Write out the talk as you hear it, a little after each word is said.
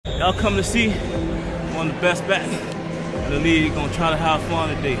Y'all come to see one of the best backs in the league. Gonna try to have fun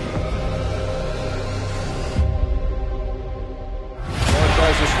today. Gore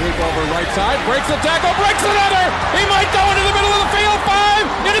tries to sweep over right side, breaks the tackle, breaks another! He might go into the middle of the field,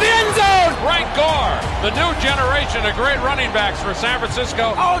 5, into the end zone! Frank Gore, the new generation of great running backs for San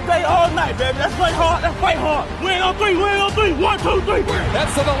Francisco. All day, all night, baby. Let's play hard, let's play hard. Win on three, win on three. 1, 2, 3. That's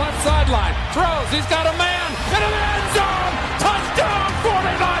to the left sideline. Throws, he's got a man, into the end zone! Touchdown,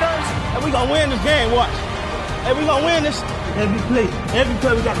 49ers! And we gonna win this game, watch. Hey, we gonna win this. Every play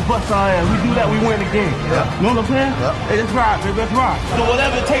we got to bust our ass. We do that, we win the game. Yeah. You know what I'm saying? Yeah. Hey, that's right, baby, that's right. So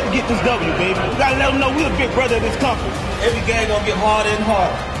whatever it takes to get this W, baby. We gotta let them know we're the big brother of this company. Every game gonna get harder and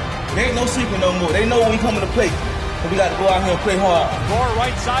harder. There ain't no secret no more. They know when we coming to play. So we gotta go out here and play hard. Gore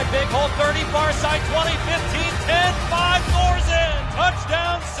right side, big hole, 30, far side, 20, 15, 10, 5, Gore's in.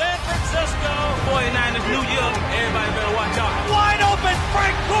 Touchdown, San Francisco. 49ers, New Year. Everybody better watch out. Wide open,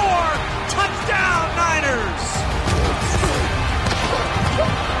 Frank Gore. Touchdown, Niners.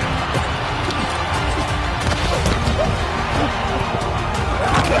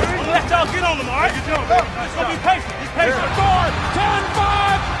 Let y'all get on them, all right? Just gonna be patient. Just patient. Gore,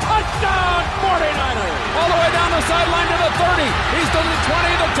 10-5, touchdown, 49ers. All the way down the sideline to the 30. He's to the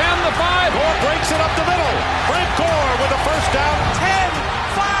 20, the 10, the 5. Gore breaks it up the middle. Frank Gore with a first down.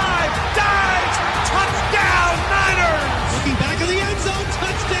 10-5, dives, touchdown, Niners. Looking back of the end zone,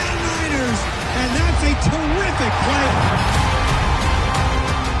 touchdown, Niners. And that's a terrific play.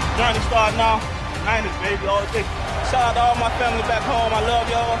 Journey start now. Niners, baby, all day. Shout out to all my family back home. I love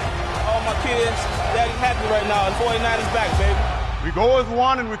y'all. All my kids. Daddy's happy right now. The 49ers back, baby. We go as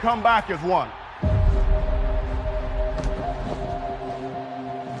one and we come back as one.